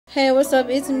Hey, what's up?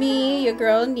 It's me, your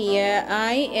girl Nia.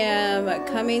 I am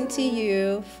coming to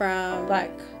you from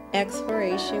Black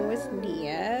Exploration with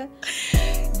Nia.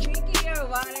 Drinking your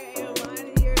water and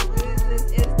minding your business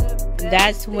is the best.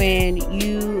 That's when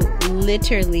you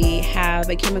literally have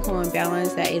a chemical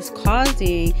imbalance that is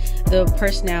causing the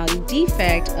personality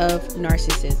defect of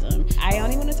narcissism. I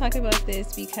only want to talk about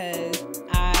this because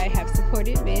I have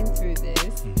supported men through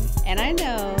this. And I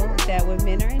know that when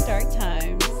men are in dark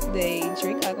times, they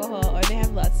drink alcohol or they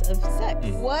have lots of sex.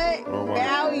 What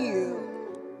value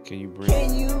can you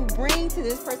bring to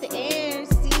this person and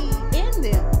see in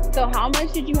them? So how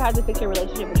much did you have to fix your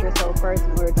relationship with yourself first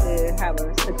in order to have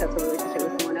a successful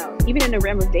relationship with someone else? Even in the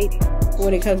realm of dating.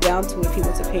 When it comes down to it,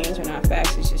 people's opinions are not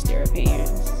facts, it's just their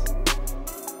opinions.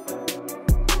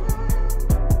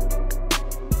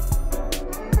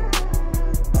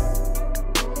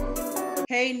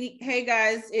 Hey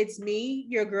guys, it's me,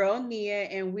 your girl Nia,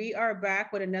 and we are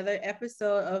back with another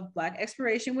episode of Black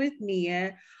Exploration with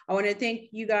Nia. I want to thank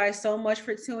you guys so much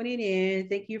for tuning in.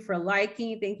 Thank you for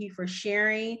liking, thank you for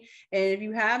sharing. And if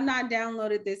you have not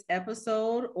downloaded this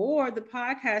episode or the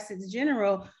podcast in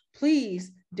general,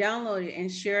 please download it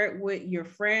and share it with your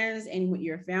friends and with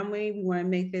your family. We want to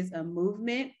make this a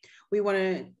movement. We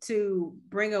want to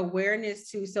bring awareness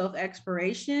to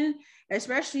self-exploration.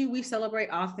 Especially, we celebrate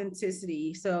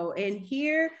authenticity. So in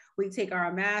here, we take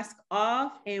our mask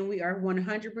off and we are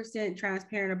 100%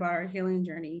 transparent about our healing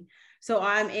journey. So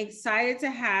I'm excited to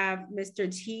have Mr.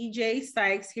 TJ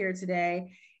Sykes here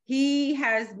today. He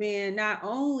has been not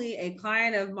only a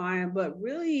client of mine, but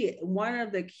really one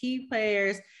of the key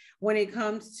players when it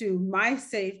comes to my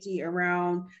safety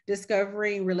around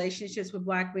discovering relationships with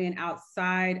Black men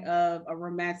outside of a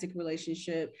romantic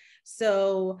relationship.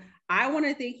 So I want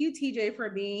to thank you, TJ, for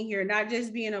being here, not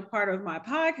just being a part of my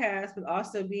podcast, but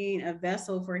also being a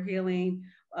vessel for healing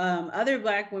other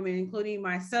Black women, including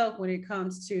myself, when it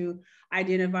comes to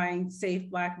identifying safe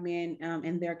Black men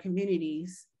in their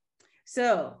communities.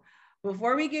 So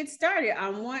before we get started, I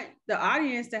want the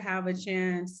audience to have a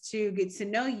chance to get to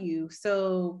know you.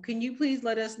 So can you please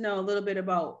let us know a little bit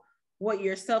about what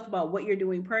you're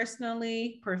doing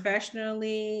personally,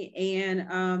 professionally,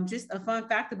 and just a fun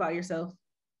fact about yourself?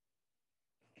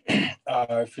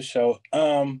 For sure.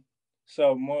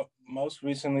 Most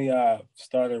recently, I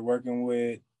started working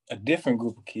with a different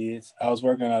group of kids. I was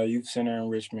working at a youth center in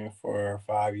Richmond for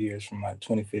 5 years, from like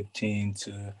 2015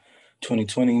 to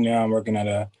 2020. Now I'm working at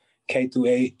a K through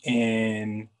 8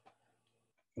 in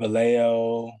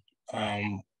Vallejo,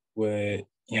 with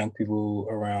young people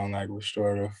around like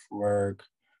restorative work,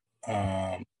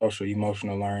 social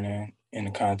emotional learning in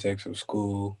the context of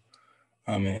school.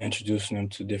 And introducing them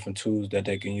to different tools that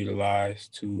they can utilize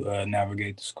to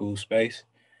navigate the school space.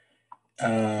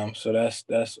 So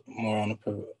that's more on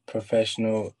the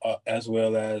professional, as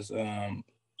well as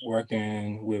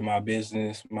working with my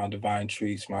business, my Divine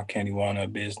Treats, my Candy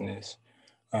Walnut business,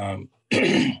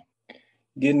 getting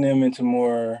them into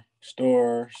more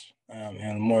stores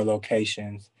and more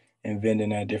locations and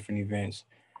vending at different events,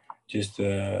 just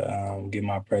to get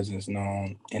my presence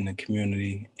known in the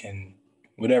community and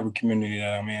whatever community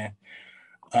that I'm in.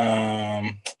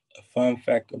 A fun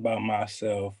fact about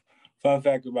myself.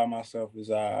 Is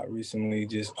I recently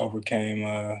just overcame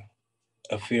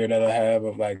a fear that I have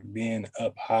of like being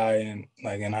up high and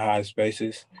like in high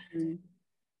spaces. Mm-hmm.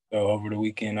 So over the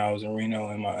weekend I was in Reno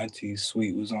and my auntie's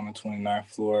suite was on the 29th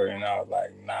floor, and I was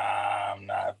like, nah, I'm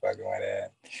not fucking with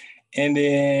that. And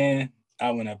then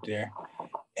I went up there,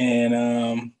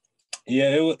 and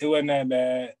it wasn't that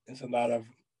bad. It's a lot of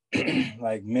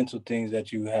like mental things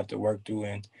that you have to work through,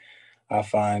 and I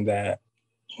find that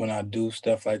when I do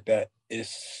stuff like that,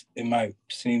 it might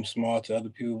seem small to other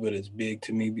people, but it's big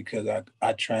to me because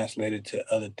I translate it to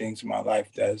other things in my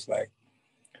life. That's like,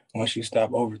 once you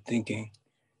stop overthinking,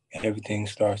 everything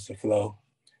starts to flow.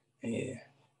 Yeah.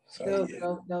 So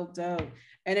Dope.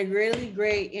 And a really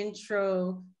great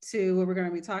intro to what we're going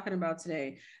to be talking about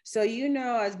today. So,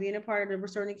 as being a part of the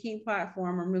Restoring the King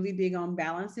platform, I'm really big on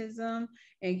balancism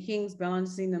and kings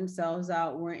balancing themselves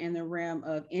out. We're in the realm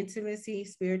of intimacy,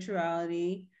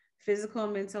 spirituality, physical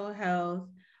and mental health,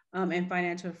 and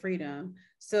financial freedom.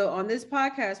 So on this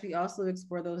podcast, we also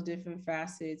explore those different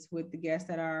facets with the guests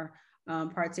that are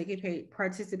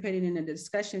participating in the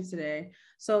discussion today.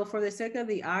 So for the sake of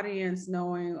the audience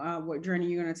knowing what journey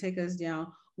you're going to take us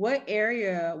down, what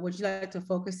area would you like to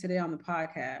focus today on the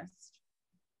podcast?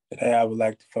 Today I would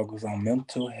like to focus on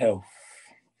mental health.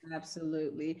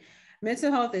 Absolutely.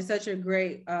 Mental health is such a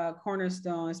great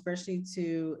cornerstone, especially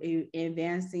to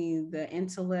advancing the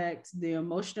intellect, the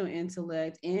emotional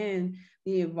intellect, and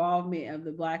the involvement of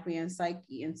the Black man's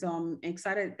psyche. And so I'm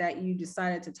excited that you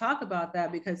decided to talk about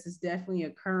that, because it's definitely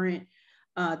a current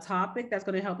topic that's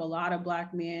going to help a lot of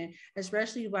Black men,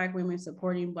 especially Black women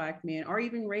supporting Black men, or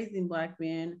even raising Black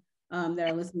men that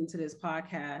are listening to this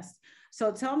podcast.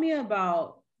 So tell me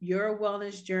about your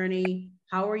wellness journey.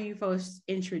 How were you first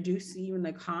introduced to even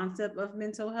the concept of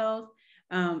mental health?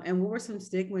 And what were some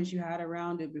stigmas you had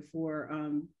around it before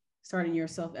starting your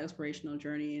self-explorational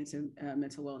journey into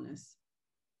mental wellness?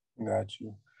 Got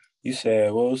you. You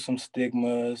said what was some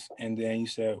stigmas, and then you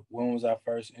said when was I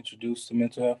first introduced to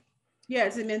mental health? Yeah,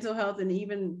 to mental health, and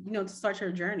even to start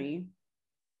your journey.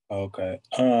 Okay.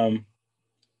 All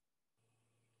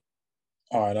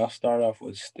right, I'll start off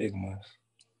with stigmas.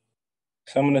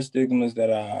 Some of the stigmas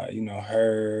that I,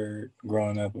 heard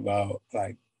growing up about,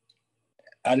 like,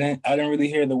 I didn't really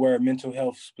hear the word mental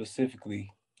health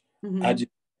specifically. Mm-hmm. I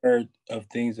just heard of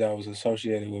things that was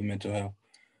associated with mental health,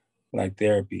 like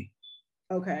therapy.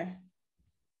 Okay.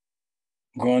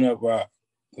 Growing up,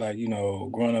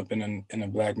 growing up in a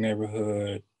Black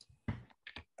neighborhood,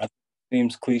 it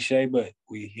seems cliche, but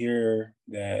we hear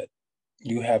that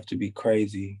you have to be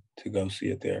crazy to go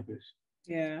see a therapist.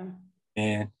 Yeah.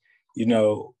 And,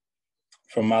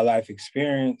 from my life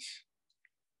experience,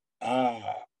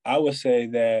 I would say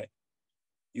that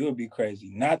you would be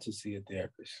crazy not to see a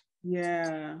therapist.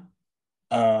 Yeah.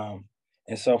 And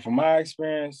so from my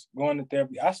experience going to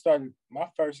therapy, I started my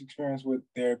first experience with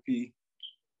therapy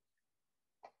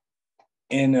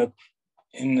in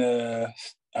the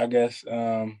I guess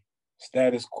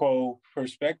status quo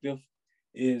perspective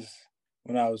is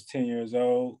when I was 10 years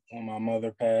old, when my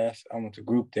mother passed. I went to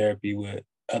group therapy with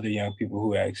other young people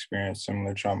who had experienced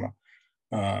similar trauma,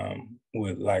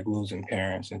 with like losing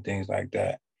parents and things like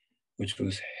that, which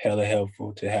was hella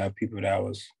helpful to have people that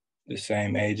was the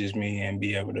same age as me and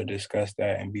be able to discuss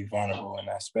that and be vulnerable in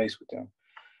that space with them.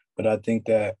 But I think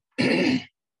that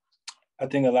I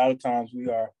think a lot of times we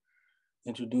are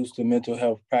introduced to mental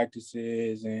health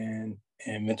practices and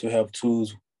mental health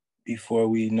tools before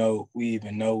we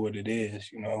even know what it is.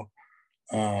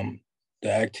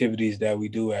 The activities that we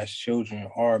do as children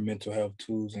are mental health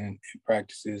tools and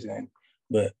practices,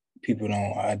 but people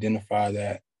don't identify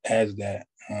that as that.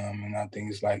 And I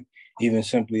think it's like even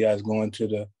simply as going to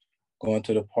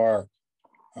the park,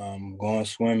 going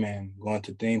swimming, going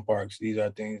to theme parks. These are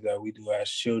things that we do as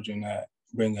children that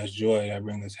bring us joy, that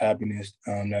bring us happiness,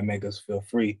 that make us feel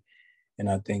free. And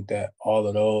I think that all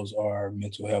of those are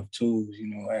mental health tools.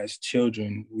 As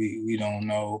children, we don't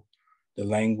know the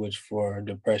language for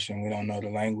depression. We don't know the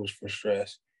language for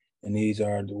stress. And these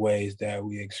are the ways that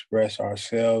we express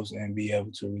ourselves and be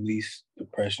able to release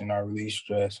depression or release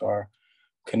stress or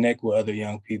connect with other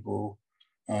young people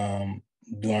during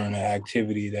an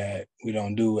activity that we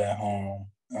don't do at home,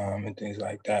 and things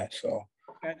like that. So,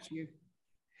 got you.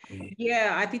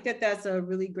 Yeah, I think that that's a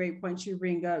really great point you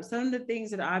bring up. Some of the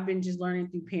things that I've been just learning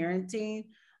through parenting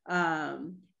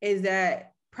is that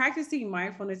practicing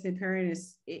mindfulness in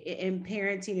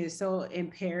parenting is so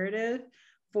imperative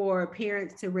for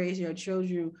parents to raise your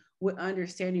children with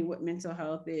understanding what mental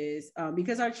health is,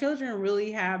 because our children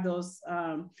really have those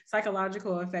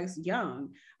psychological effects young.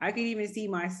 I can even see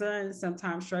my son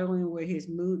sometimes struggling with his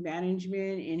mood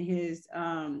management and his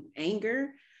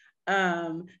anger,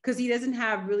 because he doesn't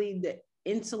have really the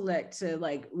intellect to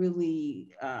like really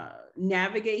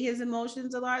navigate his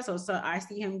emotions a lot. So I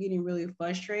see him getting really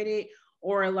frustrated,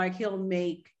 or like he'll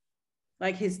make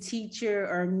like his teacher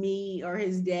or me or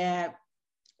his dad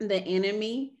the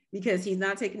enemy because he's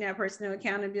not taking that personal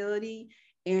accountability.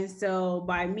 And so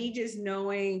by me just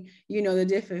knowing, the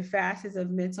different facets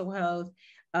of mental health,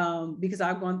 because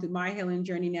I've gone through my healing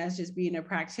journey as just being a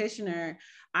practitioner,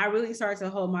 I really start to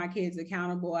hold my kids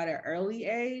accountable at an early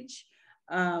age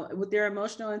with their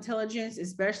emotional intelligence,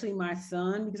 especially my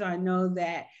son, because I know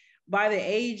that by the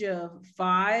age of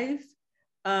 5,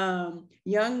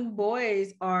 young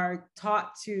boys are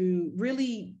taught to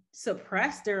really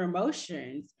suppress their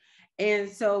emotions. And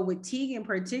so with Tegan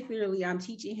particularly, I'm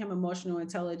teaching him emotional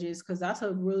intelligence because that's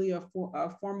a really a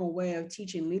formal way of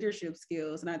teaching leadership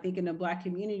skills. And I think in the Black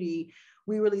community,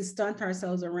 we really stunt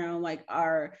ourselves around like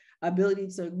our ability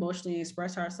to emotionally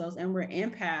express ourselves, and we're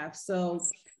empaths. So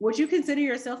would you consider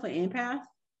yourself an empath?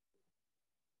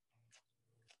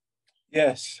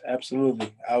 Yes,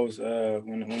 absolutely. I was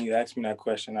when you asked me that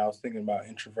question, I was thinking about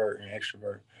introvert and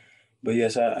extrovert. But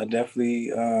yes, I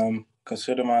definitely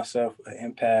consider myself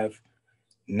an empath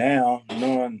now,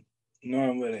 knowing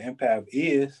what an empath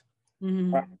is.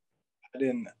 Mm-hmm.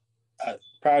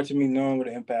 prior to me knowing what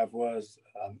an empath was,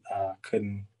 I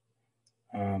couldn't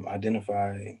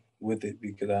identify with it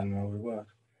because I didn't know what it was.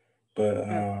 But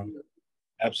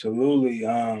absolutely.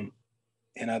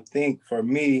 And I think for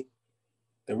me,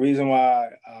 the reason why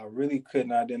I really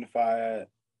couldn't identify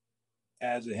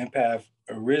as an empath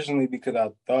originally because I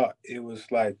thought it was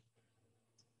like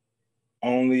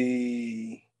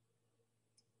only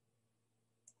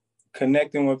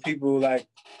connecting with people, like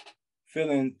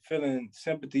feeling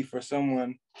sympathy for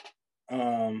someone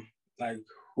like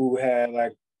who had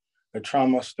like a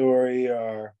trauma story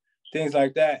or things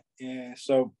like that. And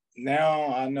so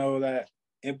now I know that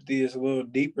empathy is a little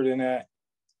deeper than that.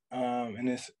 And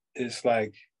it's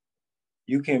like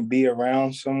you can be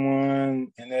around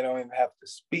someone and they don't even have to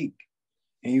speak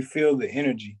and you feel the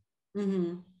energy.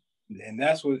 Mm-hmm. And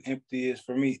that's what empathy is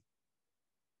for me.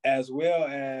 As well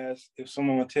as if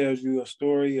someone tells you a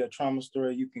story, a trauma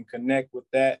story, you can connect with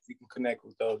that. You can connect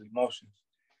with those emotions.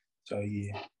 So,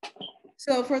 yeah.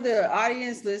 So for the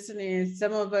audience listening,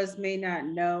 some of us may not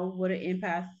know what an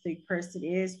empathic person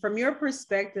is. From your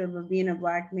perspective of being a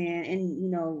Black man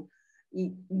and,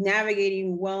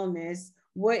 navigating wellness,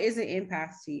 what is an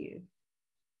empath to you?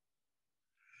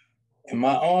 In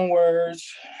my own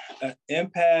words, an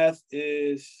empath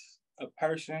is a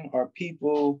person or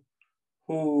people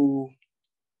who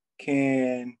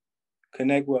can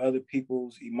connect with other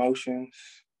people's emotions,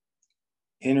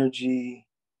 energy,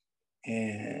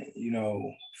 and,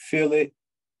 feel it.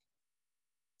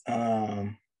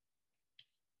 And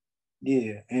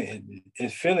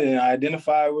feel it and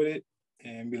identify with it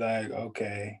and be like,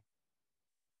 okay.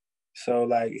 So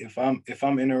like if I'm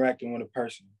interacting with a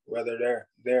person, whether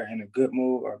they're in a good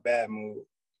mood or a bad mood,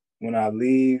 when I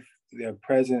leave their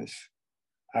presence,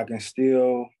 I can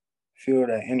still feel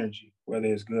that energy, whether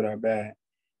it's good or bad.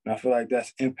 And I feel like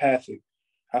that's empathic.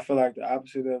 I feel like the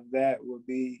opposite of that would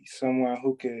be someone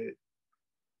who could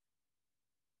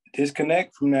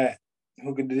disconnect from that,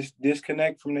 who could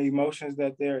disconnect from the emotions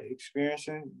that they're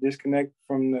experiencing, disconnect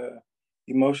from the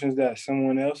emotions that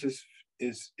someone else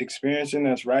is experiencing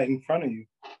that's right in front of you.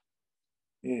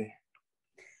 Yeah.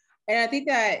 And I think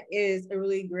that is a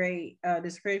really great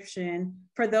description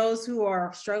for those who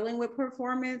are struggling with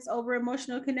performance over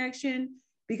emotional connection,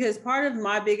 because part of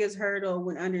my biggest hurdle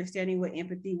when understanding what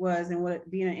empathy was and what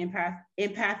being an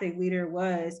empathic leader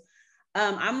was,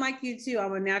 I'm like you too,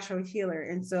 I'm a natural healer.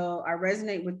 And so I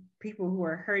resonate with people who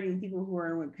are hurting, people who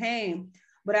are in pain.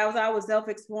 But as I was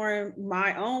self-exploring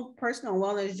my own personal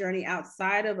wellness journey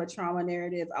outside of a trauma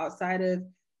narrative, outside of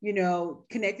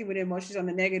connecting with emotions on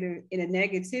the negative, in a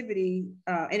negative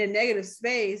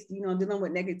space, dealing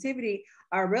with negativity,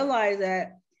 I realized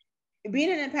that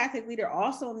being an empathic leader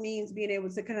also means being able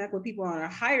to connect with people on a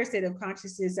higher state of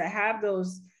consciousness that have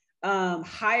those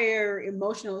higher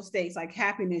emotional states like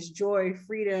happiness, joy,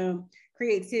 freedom,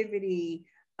 creativity,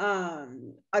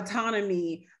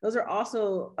 autonomy. Those are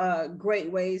also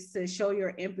great ways to show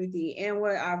your empathy. And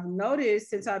what I've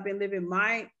noticed since I've been living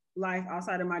my life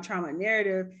outside of my trauma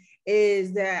narrative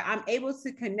is that I'm able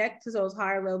to connect to those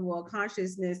higher level of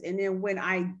consciousness. And then when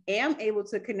I am able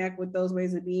to connect with those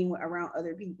ways of being around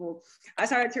other people, I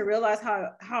started to realize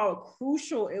how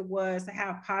crucial it was to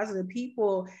have positive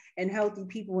people and healthy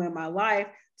people in my life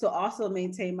to also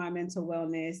maintain my mental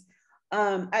wellness.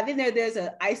 I think that there's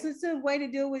an isolative way to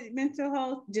deal with mental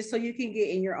health, just so you can get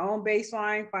in your own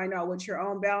baseline, find out what your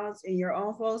own balance and your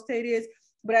own flow state is.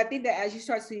 But I think that as you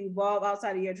start to evolve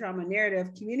outside of your trauma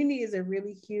narrative, community is a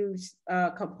really huge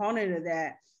component of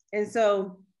that. And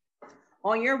so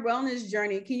on your wellness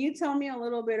journey, can you tell me a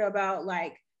little bit about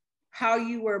like how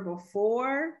you were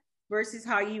before versus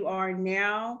how you are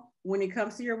now when it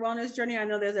comes to your wellness journey? I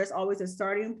know there's always a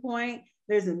starting point,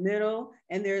 there's a middle,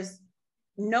 and there's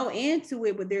no end to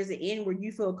it, but there's an end where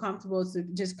you feel comfortable to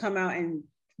just come out and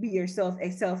be yourself,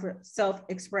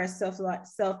 self-express,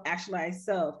 self-actualized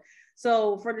self.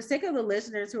 So for the sake of the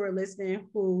listeners who are listening,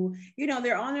 who,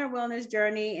 they're on their wellness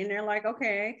journey and they're like,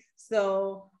 okay,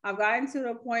 so I've gotten to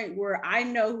the point where I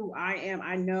know who I am.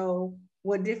 I know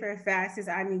what different facets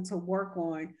I need to work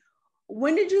on.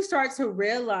 When did you start to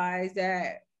realize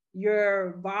that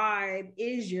your vibe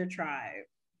is your tribe?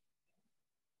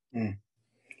 Let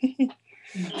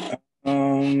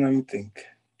me think.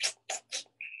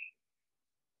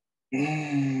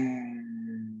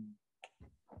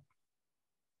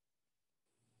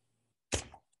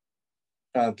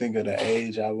 Trying to think of the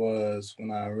age I was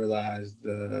when I realized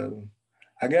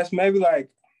I guess maybe like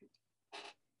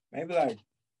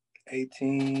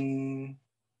 18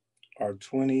 or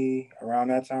 20, around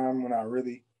that time when I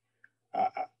really,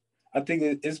 I think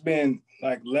it's been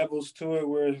like levels to it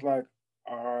where it's like,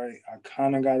 all right, I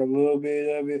kind of got a little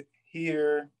bit of it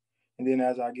here. And then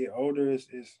as I get older,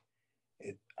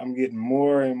 I'm getting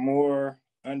more and more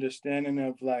understanding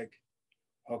of like,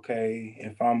 okay,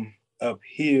 if I'm up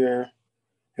here,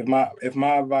 if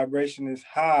my vibration is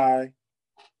high,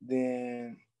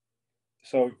 then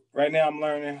so right now I'm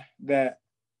learning that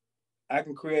I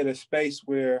can create a space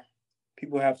where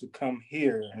people have to come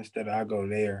here instead of I go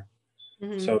there.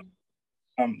 Mm-hmm. So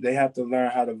they have to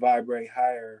learn how to vibrate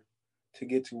higher to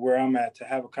get to where I'm at, to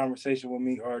have a conversation with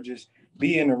me or just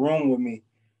be in the room with me,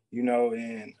 you know,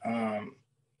 and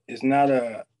it's not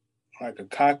a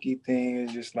cocky thing.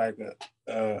 It's just like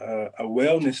a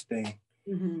wellness thing.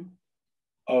 Mm-hmm.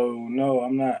 Oh no,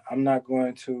 I'm not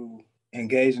going to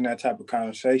engage in that type of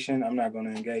conversation. I'm not going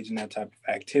to engage in that type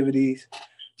of activities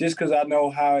just because I know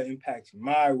how it impacts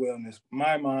my wellness,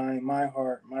 my mind, my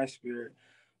heart, my spirit.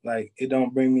 Like it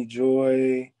don't bring me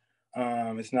joy.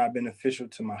 It's not beneficial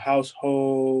to my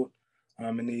household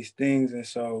and these things. And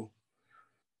so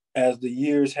as the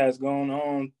years has gone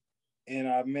on and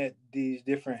I've met these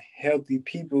different healthy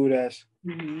people that's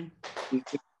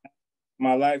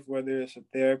my life, whether it's a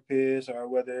therapist or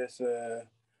whether it's a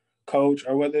coach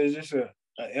or whether it's just an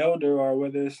elder or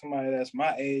whether it's somebody that's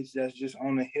my age that's just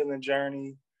on a healing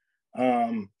journey,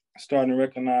 starting to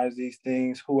recognize these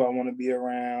things, who I want to be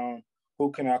around,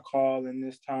 who can I call in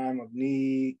this time of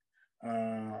need.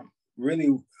 Really,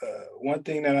 one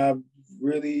thing that I've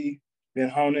really been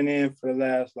honing in for the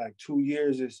last like 2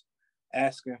 years is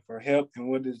asking for help. And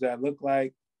what does that look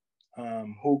like?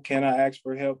 Who can I ask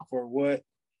for help for what?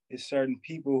 It's certain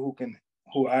people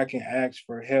who I can ask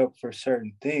for help for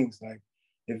certain things. Like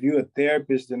if you're a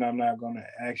therapist, then I'm not going to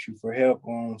ask you for help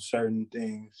on certain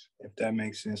things, if that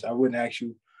makes sense. I wouldn't ask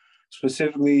you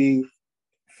specifically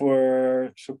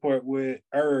for support with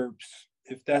herbs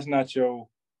if that's not your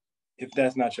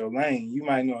lane. You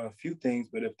might know a few things,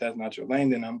 but if that's not your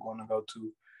lane, then I'm going to go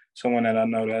to someone that I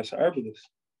know that's a herbalist.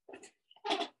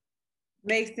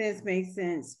 Makes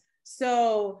sense.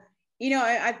 So, you know,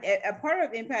 a part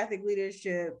of empathic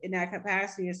leadership in that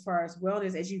capacity as far as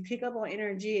wellness, as you pick up on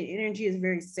energy, and energy is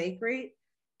very sacred.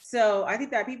 So I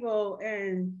think that people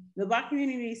in the Black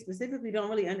community specifically don't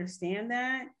really understand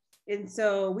that. And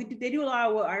so they do a lot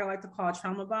of what I like to call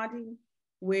trauma bonding,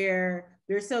 where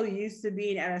they're so used to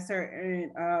being at a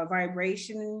certain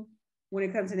vibration when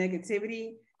it comes to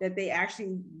negativity that they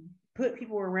actually put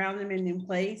people around them and in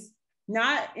place,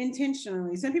 not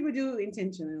intentionally. Some people do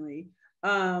intentionally,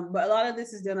 but a lot of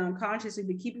this is done unconsciously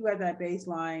to keep you at that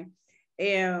baseline.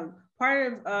 And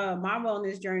part of my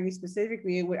wellness journey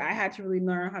specifically, what I had to really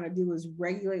learn how to do was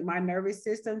regulate my nervous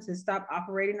system to stop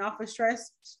operating off of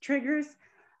stress triggers,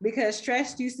 because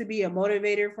stress used to be a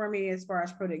motivator for me as far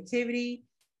as productivity.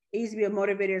 It used to be a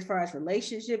motivator as far as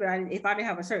relationship. And if I didn't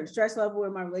have a certain stress level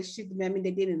in my relationship, that meant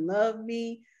they didn't love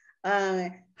me.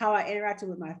 How I interacted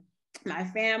with my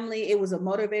family, it was a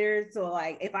motivator. So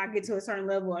like if I get to a certain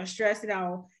level of stress, then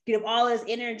I'll get up all this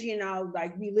energy and I'll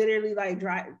like be literally like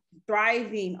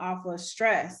thriving off of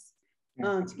stress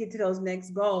to get to those next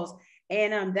goals.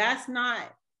 And that's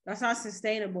not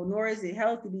sustainable, nor is it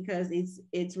healthy, because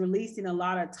it's releasing a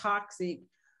lot of toxic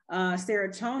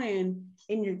serotonin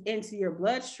into your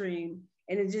bloodstream,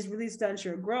 and it just really stunts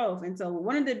your growth. And so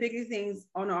one of the biggest things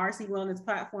on the RC Wellness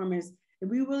platform is that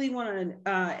we really want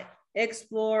to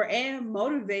explore and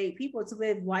motivate people to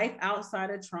live life outside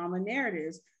of trauma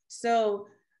narratives. So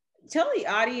tell the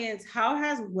audience, how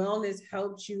has wellness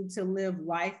helped you to live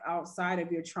life outside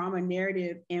of your trauma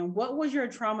narrative? And what was your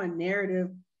trauma narrative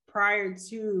prior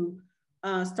to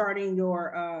starting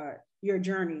your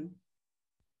journey?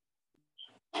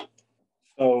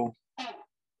 So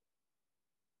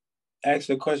ask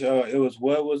the question, it was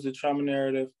what was the trauma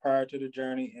narrative prior to the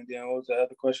journey? And then what was the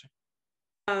other question?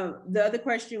 The other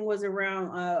question was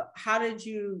around how did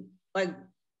you like?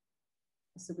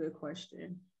 That's a good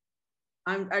question.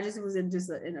 I just was in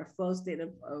a flow state of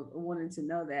wanting to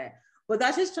know that. But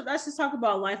let's just talk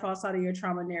about life outside of your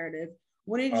trauma narrative.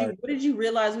 What did you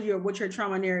realize what your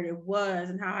trauma narrative was,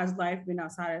 and how has life been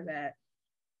outside of that?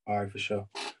 All right, for sure.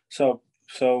 So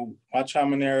my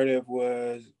trauma narrative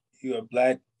was, you're a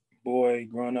Black boy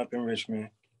growing up in Richmond.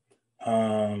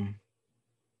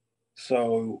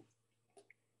 So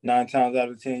 9 times out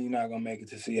of 10, you're not gonna make it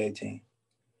to C18.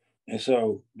 And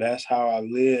so that's how I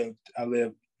lived. I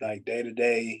lived like day to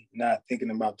day, not thinking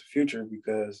about the future,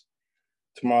 because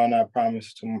tomorrow not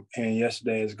promised, and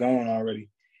yesterday is gone already.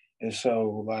 And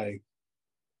so like,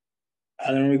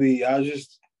 I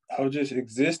was just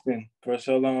existing for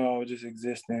so long. I was just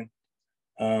existing,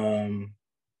 doing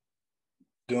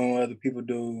what other people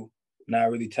do,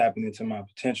 not really tapping into my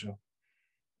potential.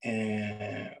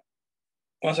 And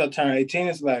once I turn 18,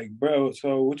 it's like, bro,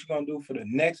 so what you gonna do for the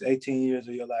next 18 years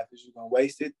of your life? Is you gonna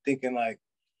waste it thinking like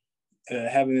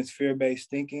having this fear-based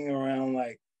thinking around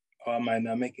like, oh, I might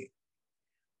not make it.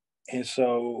 And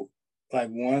so like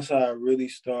once I really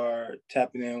start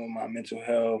tapping in with my mental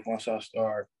health, once I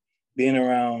start being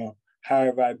around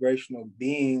higher vibrational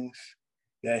beings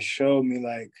that showed me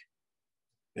like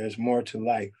there's more to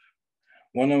life.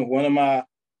 One of my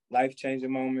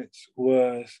life-changing moments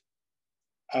was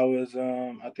I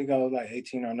think I was like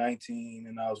 18 or 19,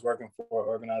 and I was working for an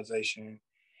organization,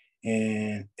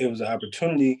 and it was an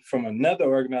opportunity from another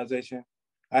organization.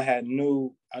 I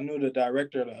knew the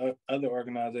director of the other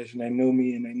organization. They knew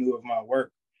me and they knew of my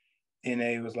work, and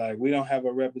they was like, "We don't have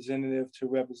a representative to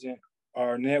represent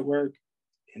our network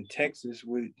in Texas.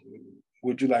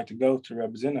 Would you like to go to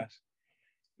represent us?"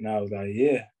 And I was like,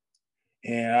 "Yeah."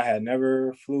 And I had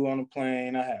never flew on a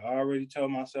plane. I had already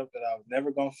told myself that I was never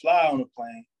gonna fly on a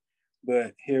plane,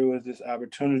 but here was this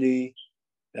opportunity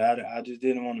that I just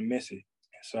didn't want to miss it.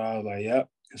 And so I was like, yep.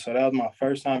 And so that was my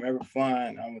first time ever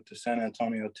flying. I went to San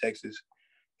Antonio, Texas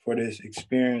for this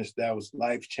experience that was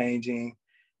life-changing,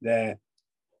 that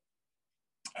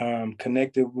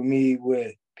connected with me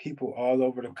with people all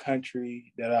over the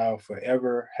country that I'll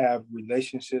forever have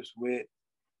relationships with.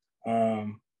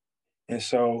 And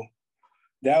so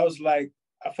that was like,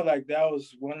 I feel like that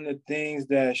was one of the things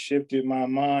that shifted my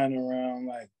mind around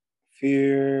like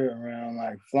fear, around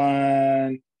like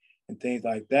flying and things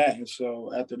like that. And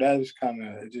so after that,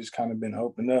 it just kind of been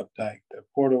opened up. Like the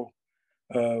portal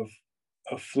of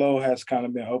flow has kind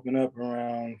of been opened up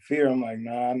around fear. I'm like,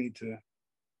 nah, I need to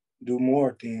do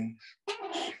more things.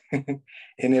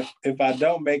 And if I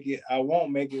don't make it, I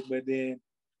won't make it. But then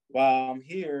while I'm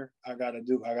here, I gotta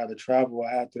travel.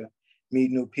 I have to meet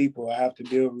new people. I have to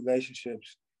build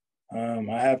relationships. I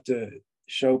have to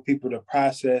show people the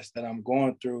process that I'm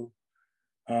going through,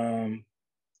 and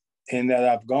that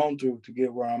I've gone through to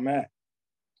get where I'm at.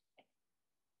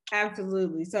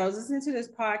 Absolutely. So I was listening to this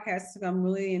podcast. I'm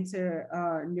really into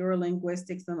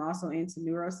neurolinguistics. I'm also into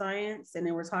neuroscience. And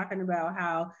then we're talking about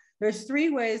how there's 3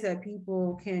 ways that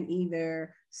people can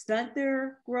either stunt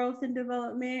their growth and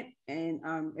development and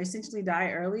essentially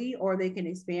die early, or they can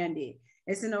expand it.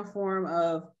 It's in a form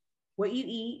of what you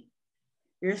eat,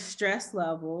 your stress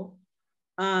level,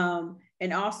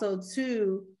 and also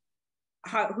 2,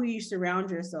 who you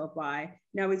surround yourself by.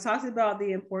 Now, we talked about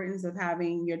the importance of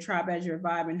having your tribe as your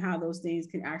vibe and how those things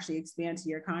can actually expand to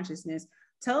your consciousness.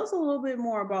 Tell us a little bit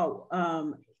more about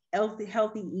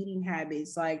healthy eating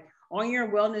habits. Like on your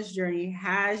wellness journey,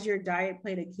 has your diet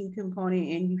played a key component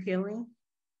in you healing?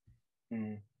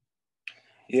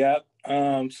 Yeah.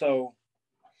 So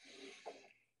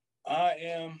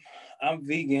I'm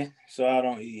vegan, so I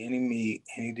don't eat any meat,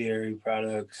 any dairy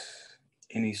products,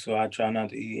 any soy. I try not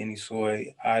to eat any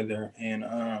soy either. And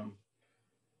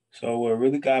so what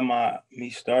really got me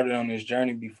started on this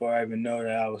journey before I even know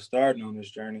that I was starting on this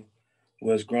journey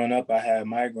was growing up. I had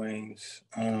migraines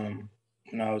when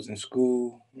I was in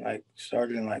school, like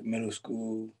started in like middle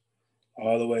school,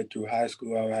 all the way through high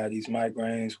school. I had these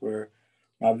migraines where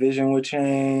my vision would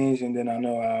change, and then I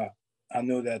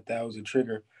knew that was a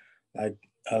trigger, like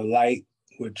a light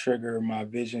would trigger my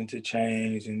vision to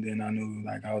change, and then I knew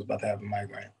like I was about to have a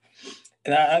migraine.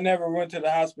 And I never went to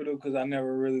the hospital because I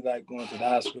never really liked going to the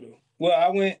hospital. Well, I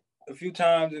went a few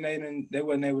times and they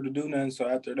wasn't able to do nothing. So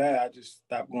after that, I just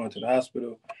stopped going to the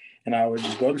hospital and I would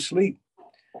just go to sleep.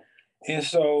 And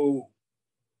so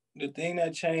the thing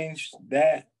that changed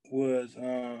that was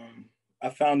I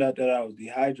found out that I was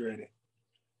dehydrated.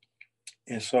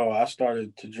 And so I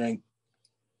started to drink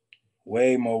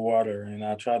way more water, and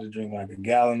I tried to drink like a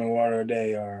gallon of water a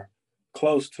day or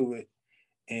close to it.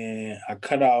 And I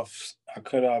cut off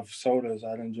sodas.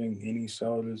 I didn't drink any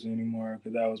sodas anymore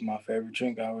because that was my favorite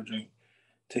drink. I would drink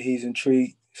Tahi's and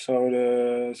Treat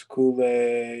sodas,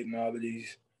 Kool-Aid, and all of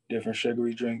these different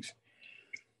sugary drinks.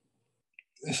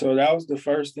 And so that was the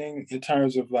first thing in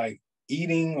terms of like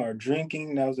eating or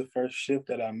drinking. That was the first shift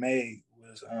that I made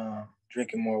was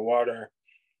drinking more water.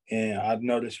 And I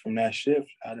noticed from that shift,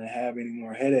 I didn't have any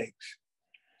more headaches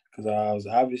because I was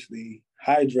obviously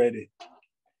hydrated.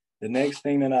 The next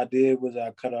thing that I did was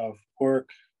I cut off pork,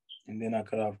 and then I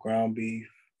cut off ground beef,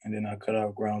 and then I cut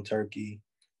off ground turkey,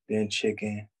 then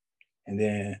chicken, and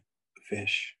then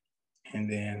fish, and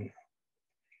then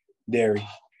dairy.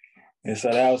 And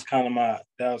so that was kind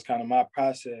of my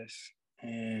process,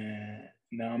 and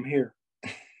now I'm here.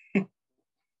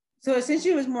 So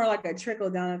essentially, it was more like a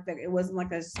trickle down effect. It wasn't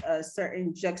like a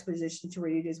certain juxtaposition to where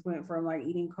you just went from like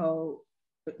eating cold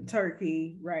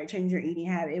turkey, right? Change your eating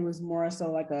habit. It was more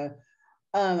so like a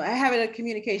having a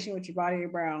communication with your body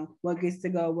around what gets to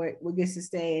go, what gets to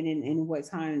stay, and what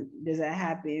time does that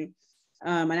happen.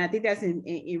 And I think that's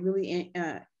a really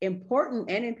important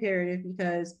and imperative,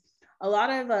 because a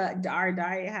lot of our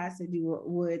diet has to do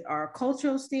with our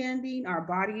cultural standing, our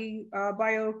body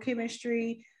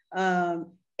biochemistry, and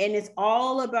it's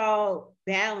all about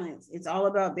balance. It's all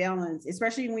about balance,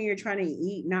 especially when you're trying to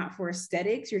eat not for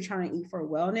aesthetics, you're trying to eat for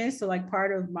wellness. So like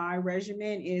part of my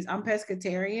regimen is I'm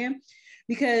pescatarian,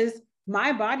 because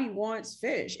my body wants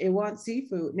fish, it wants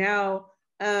seafood. Now,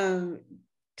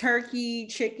 turkey,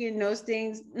 chicken, those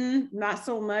things, not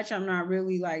so much. I'm not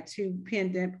really like too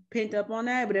pent up on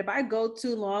that. But if I go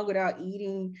too long without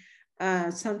eating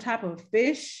some type of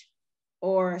fish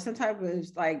or some type of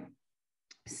like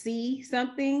sea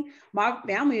something, my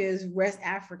family is West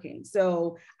African.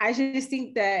 So I just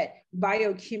think that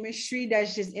biochemistry,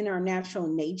 that's just in our natural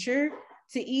nature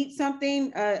to eat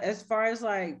something, as far as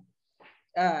like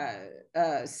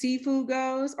seafood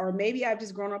goes, or maybe I've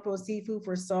just grown up on seafood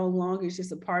for so long, it's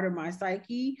just a part of my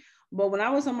psyche. But when I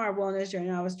was on my wellness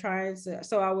journey, I was trying to,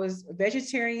 so I was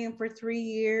vegetarian for 3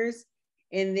 years,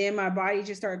 and then my body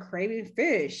just started craving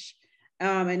fish.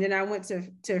 And then I went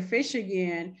to fish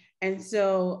again. And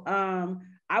so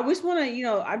I just want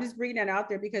to, I'm just bringing that out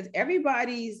there because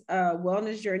everybody's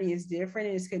wellness journey is different,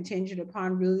 and it's contingent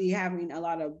upon really having a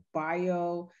lot of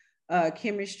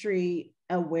chemistry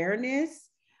awareness,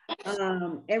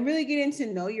 and really getting to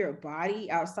know your body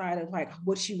outside of like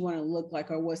what you want to look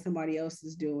like or what somebody else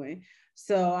is doing.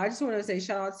 So I just want to say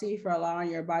shout out to you for allowing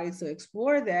your body to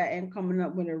explore that and coming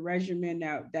up with a regimen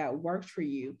that works for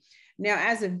you. Now,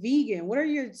 as a vegan, what are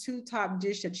your 2 top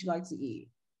dishes that you like to eat?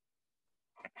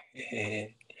 Yeah.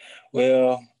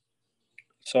 Well,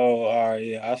 so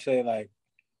I say like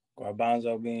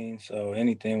garbanzo beans. So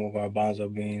anything with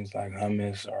garbanzo beans, like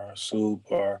hummus or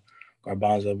soup or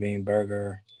garbanzo bean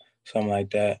burger, something like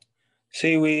that.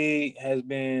 Seaweed has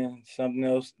been something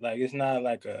else. Like it's not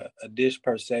like a dish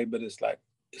per se, but it's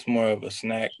more of a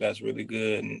snack that's really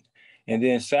good. And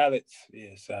then salads,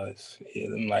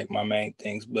 them like my main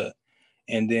things.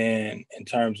 And then in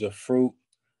terms of fruit,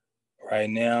 right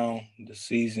now the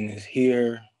season is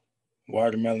here.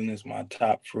 Watermelon is my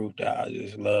top fruit that I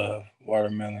just love.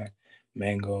 Watermelon,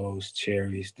 mangoes,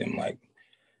 cherries, them like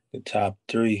the top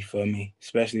 3 for me,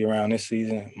 especially around this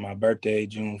season. My birthday,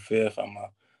 June 5th. I'm a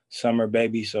summer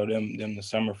baby, so them the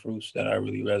summer fruits that I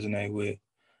really resonate with.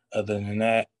 Other than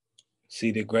that,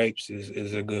 seeded grapes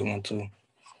is a good one too.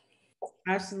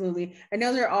 Absolutely. And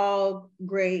those are all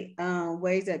great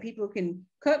ways that people can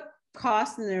cut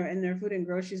costs in their food and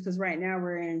groceries, because right now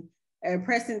we're in a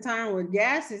present time where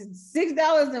gas is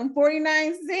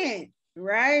 $6.49,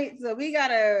 right? So we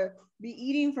gotta be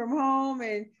eating from home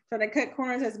and try to cut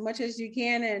corners as much as you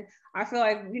can. And I feel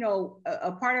like,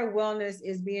 a part of wellness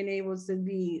is being able to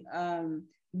be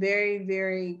very,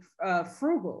 very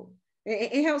frugal.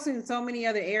 It helps in so many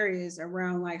other areas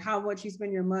around like how much you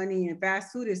spend your money, and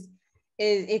fast food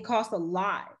it costs a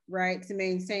lot, right, to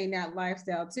maintain that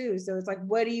lifestyle too. So it's like,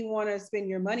 what do you want to spend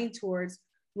your money towards,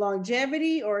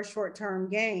 longevity or short-term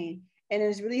gain? And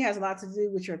it really has a lot to do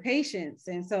with your patience.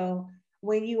 And so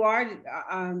when you are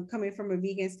coming from a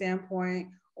vegan standpoint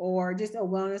or just a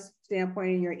wellness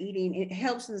standpoint in your eating, it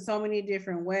helps in so many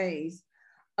different ways.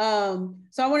 So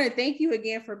I want to thank you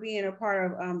again for being a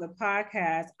part of the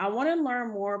podcast. I want to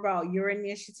learn more about your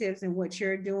initiatives and what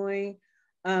you're doing.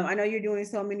 I know you're doing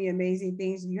so many amazing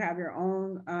things. You have your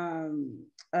own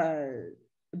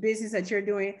business that you're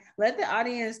doing. Let the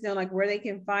audience know like where they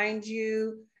can find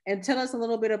you, and tell us a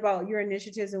little bit about your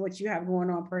initiatives and what you have going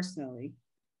on personally.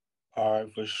 All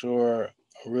right, for sure.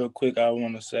 Real quick, I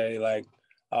want to say like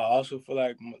I also feel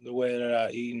like the way that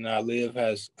I eat and I live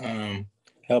has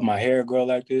helped my hair grow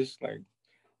like this. Like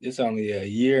it's only a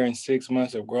year and 6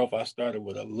 months of growth. I started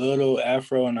with a little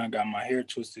afro and I got my hair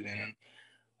twisted in.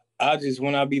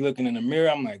 When I be looking in the mirror,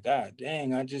 I'm like, God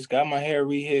dang, I just got my hair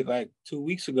re-hit like 2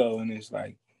 weeks ago. And it's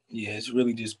like, yeah, it's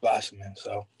really just blossoming.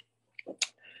 So,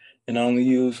 and I only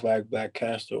use like black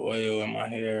castor oil in my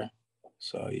hair.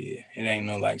 So yeah, it ain't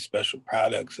no like special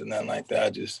products or nothing like that. I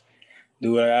just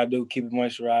do what I do, keep it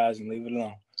moisturized and leave it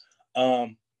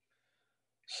alone.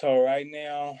 So right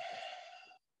now,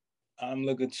 I'm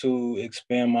looking to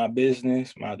expand my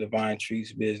business, my Divine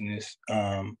Treats business,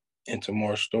 into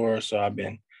more stores. So I've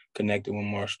been connected with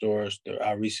more stores.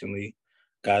 I recently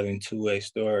got into a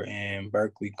store in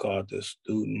Berkeley called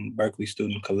the Berkeley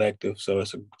Student Collective. So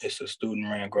it's a student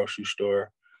ran grocery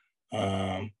store.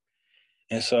 And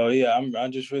so yeah,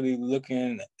 I'm just really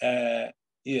looking at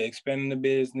expanding the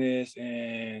business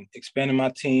and expanding my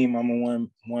team. I'm a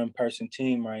one person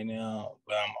team right now,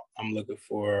 but I'm looking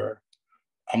for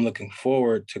I'm looking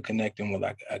forward to connecting with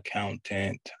like an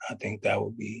accountant. I think that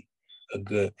would be a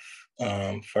good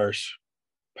first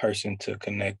person to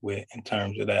connect with in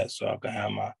terms of that, so I can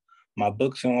have my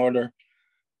books in order,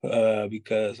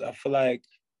 because I feel like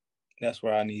that's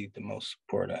where I need the most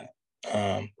support at.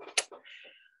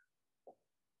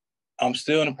 I'm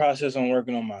still in the process of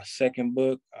working on my second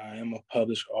book. I am a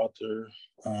published author.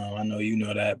 I know you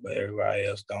know that, but everybody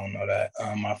else don't know that.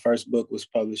 My first book was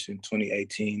published in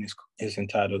 2018. It's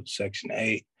entitled Section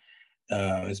 8.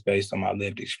 It's based on my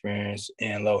lived experience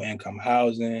in low-income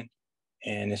housing,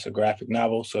 and it's a graphic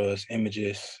novel, so it's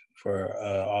images for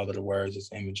all of the words.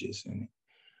 It's images. And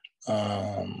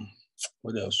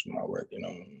what else am I working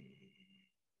on?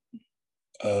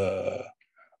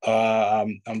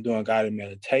 I'm doing guided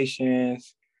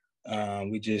meditations.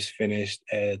 We just finished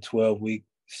a 12-week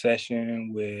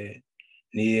session with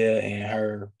Nia and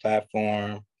her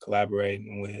platform,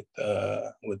 collaborating with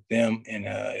them, and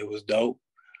it was dope.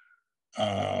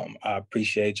 I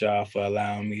appreciate y'all for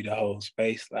allowing me to hold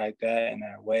space like that in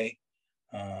that way.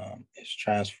 It's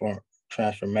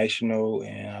transformational,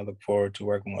 and I look forward to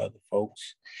working with other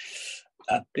folks.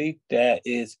 I think that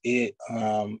is it.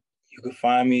 You can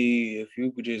find me if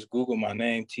you could just Google my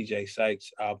name, TJ Sykes.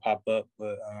 I'll pop up,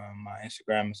 but my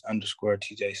Instagram is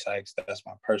 _TJ Sykes. That's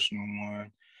my personal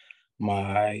one.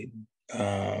 My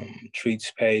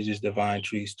treats page is Divine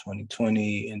Treats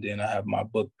 2020, and then I have my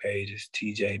book page is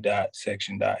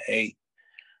tj.section.8,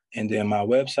 and then my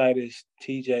website is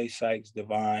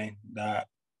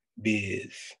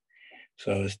tjsykesdivine.biz.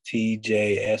 So it's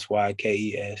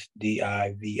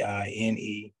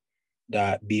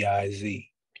tjsykesdivine.biz.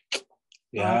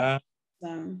 Yeah.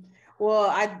 Awesome. Well,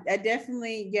 I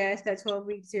definitely, yes, that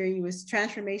 12-week series was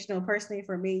transformational personally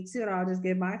for me too. And I'll just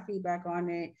give my feedback on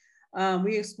it.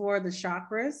 We explored the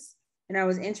chakras, and I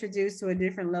was introduced to a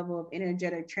different level of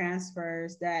energetic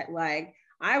transfers that, like,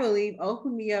 I believe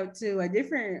opened me up to a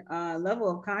different level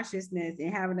of consciousness,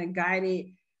 and having a guided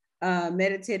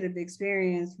meditative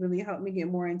experience really helped me get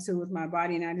more into with my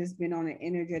body. And I've just been on an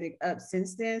energetic up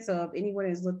since then. So if anyone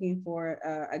is looking for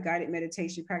a guided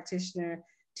meditation practitioner,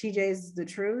 TJ's the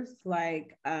truth.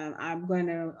 Like, I'm going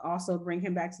to also bring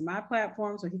him back to my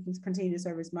platform so he can continue to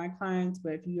service my clients.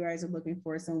 But if you guys are looking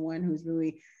for someone who's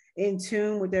really in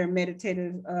tune with their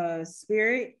meditative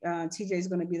spirit, TJ is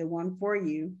going to be the one for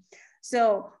you.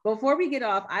 So before we get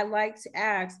off, I like to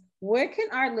ask, what can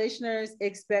our listeners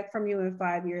expect from you in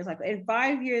 5 years? Like, in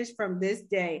 5 years from this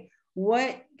day,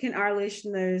 what can our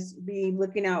listeners be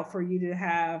looking out for you to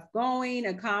have going,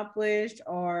 accomplished,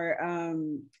 or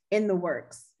in the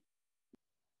works?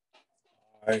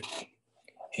 All right.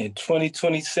 In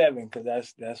 2027,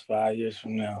 because that's 5 years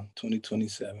from now,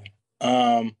 2027.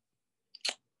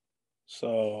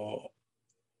 So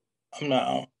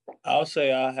I'll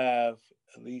say I have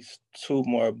at least 2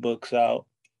 more books out.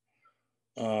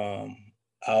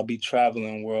 I'll be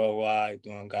traveling worldwide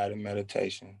doing guided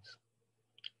meditations,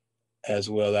 as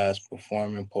well as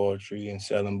performing poetry and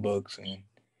selling books. And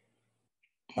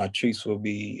my treats will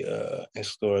be in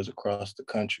stores across the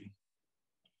country.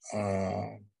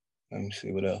 Let me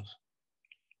see what else.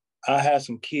 I have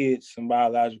some kids, some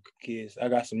biological kids. I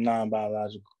got some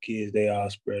non-biological kids. They all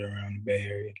spread around the Bay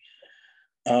Area.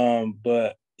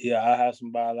 But yeah, I have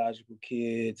some biological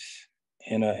kids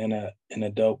and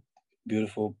a dope,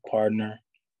 beautiful partner.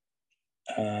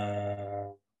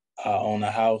 I own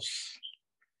a house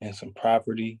and some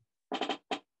property.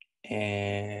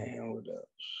 And what else?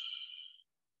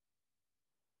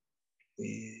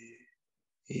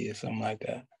 Yeah, something like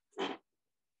that.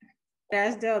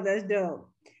 That's dope. That's dope.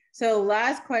 So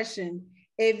last question.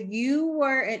 If you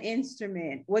were an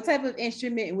instrument, what type of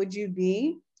instrument would you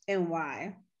be and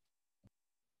why?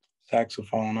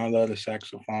 Saxophone. I love the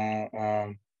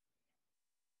saxophone.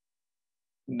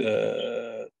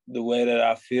 The way that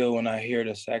I feel when I hear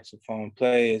the saxophone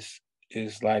play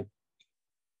is like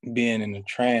being in a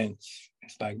trance.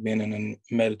 It's like being in a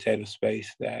meditative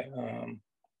space that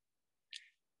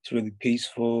it's really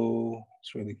peaceful.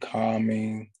 It's really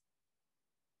calming.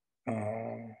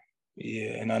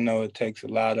 Yeah, and I know it takes a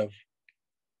lot of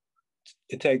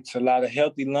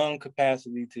healthy lung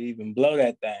capacity to even blow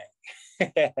that thing.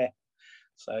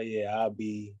 So yeah, I'll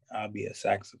be a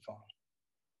saxophone.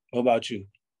 What about you?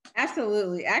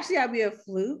 Absolutely. Actually, I'll be a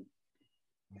flute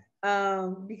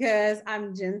because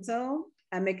I'm gentle.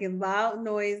 I'm making loud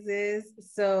noises.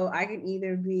 So I can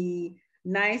either be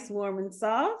nice, warm, and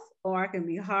soft, or I can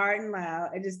be hard and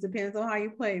loud. It just depends on how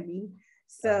you play me.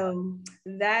 So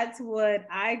that's what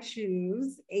I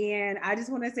choose. And I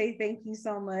just want to say thank you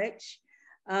so much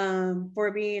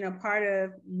for being a part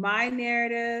of my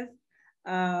narrative.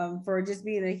 for just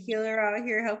being a healer out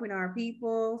here, helping our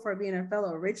people, for being a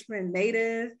fellow Richmond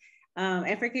native,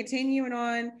 and for continuing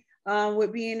on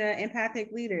with being an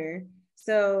empathic leader.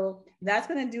 So that's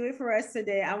going to do it for us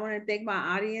today. I want to thank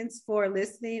my audience for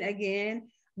listening again.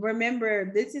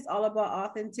 Remember, this is all about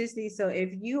authenticity. So if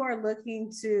you are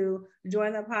looking to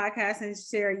join the podcast and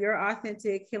share your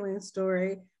authentic healing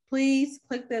story, please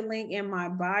click the link in my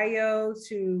bio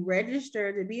to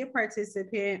register to be a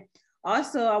participant.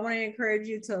 Also, I want to encourage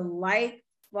you to like,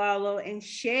 follow, and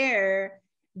share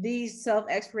these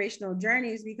self-explorational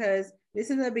journeys, because this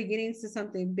is the beginnings to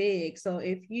something big. So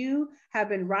if you have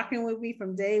been rocking with me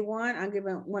from day one,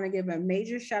 want to give a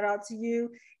major shout out to you,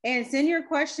 and send your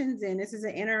questions in. This is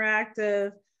an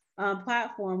interactive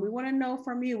platform. We want to know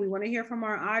from you. We want to hear from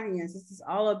our audience. This is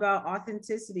all about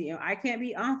authenticity. I can't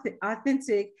be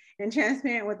authentic and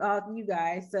transparent with all of you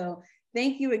guys. So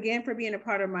thank you again for being a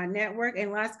part of my network.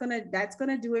 And that's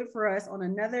gonna do it for us on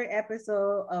another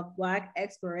episode of Black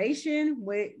Exploration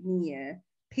with Nia.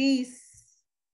 Peace.